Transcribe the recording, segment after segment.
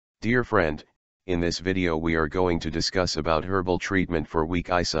Dear friend, in this video we are going to discuss about herbal treatment for weak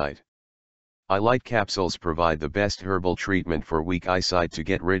eyesight. I-Lite capsules provide the best herbal treatment for weak eyesight to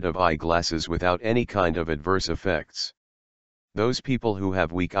get rid of eyeglasses without any kind of adverse effects. Those people who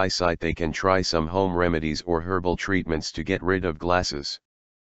have weak eyesight, they can try some home remedies or herbal treatments to get rid of glasses.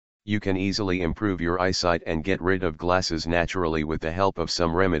 You can easily improve your eyesight and get rid of glasses naturally with the help of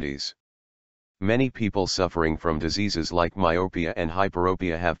some remedies. Many people suffering from diseases like myopia and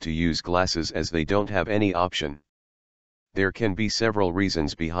hyperopia have to use glasses as they don't have any option. There can be several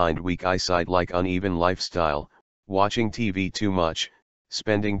reasons behind weak eyesight, like uneven lifestyle, watching TV too much,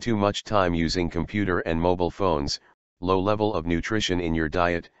 spending too much time using computer and mobile phones, low level of nutrition in your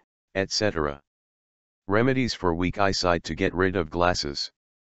diet, etc. Remedies for weak eyesight to get rid of glasses.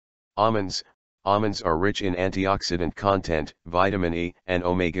 Almonds. Almonds are rich in antioxidant content, vitamin E, and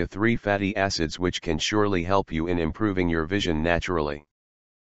omega-3 fatty acids, which can surely help you in improving your vision naturally.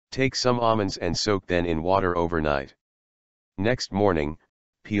 Take some almonds and soak them in water overnight. Next morning,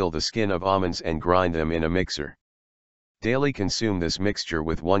 peel the skin of almonds and grind them in a mixer. Daily consume this mixture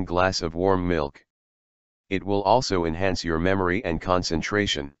with 1 glass of warm milk. It will also enhance your memory and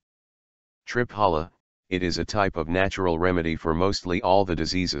concentration. Triphala. It is a type of natural remedy for mostly all the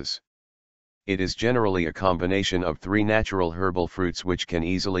diseases. It is generally a combination of 3 natural herbal fruits which can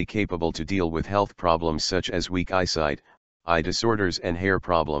easily capable to deal with health problems such as weak eyesight, eye disorders and hair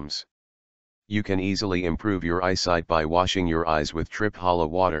problems. You can easily improve your eyesight by washing your eyes with triphala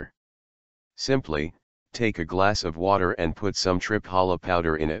water. Simply, take a glass of water and put some triphala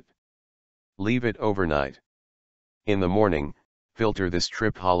powder in it. Leave it overnight. In the morning, filter this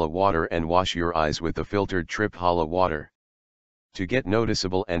triphala water and wash your eyes with the filtered triphala water. To get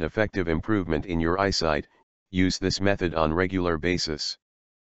noticeable and effective improvement in your eyesight, use this method on regular basis.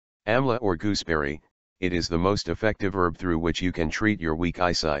 Amla or gooseberry, it is the most effective herb through which you can treat your weak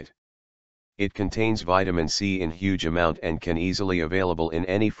eyesight. It contains vitamin C in huge amount and can easily available in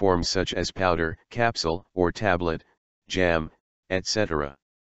any form such as powder, capsule, or tablet, jam, etc.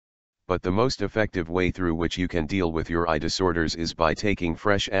 But the most effective way through which you can deal with your eye disorders is by taking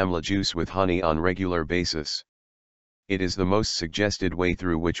fresh amla juice with honey on regular basis. It is the most suggested way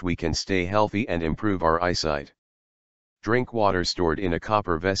through which we can stay healthy and improve our eyesight. Drink water stored in a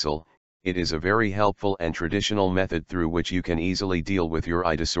copper vessel. It is a very helpful and traditional method through which you can easily deal with your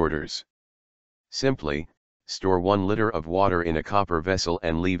eye disorders. Simply, store 1 liter of water in a copper vessel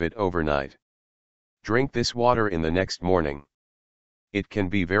and leave it overnight. Drink this water in the next morning. It can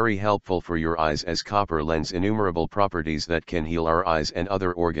be very helpful for your eyes, as copper lends innumerable properties that can heal our eyes and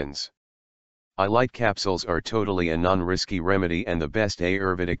other organs. I-Lite capsules are totally a non-risky remedy and the best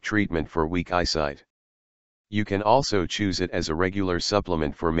Ayurvedic treatment for weak eyesight. You can also choose it as a regular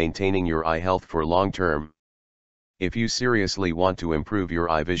supplement for maintaining your eye health for long term. If you seriously want to improve your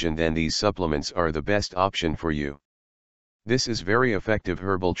eye vision, then these supplements are the best option for you. This is very effective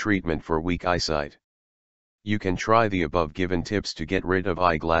herbal treatment for weak eyesight. You can try the above given tips to get rid of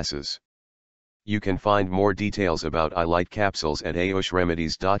eyeglasses. You can find more details about I-Lite capsules at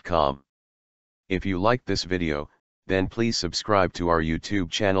ayushremedies.com. If you liked this video, then please subscribe to our YouTube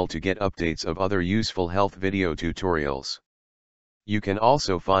channel to get updates of other useful health video tutorials. You can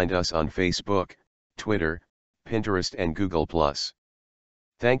also find us on Facebook, Twitter, Pinterest and Google+.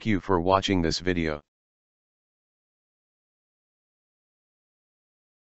 Thank you for watching this video.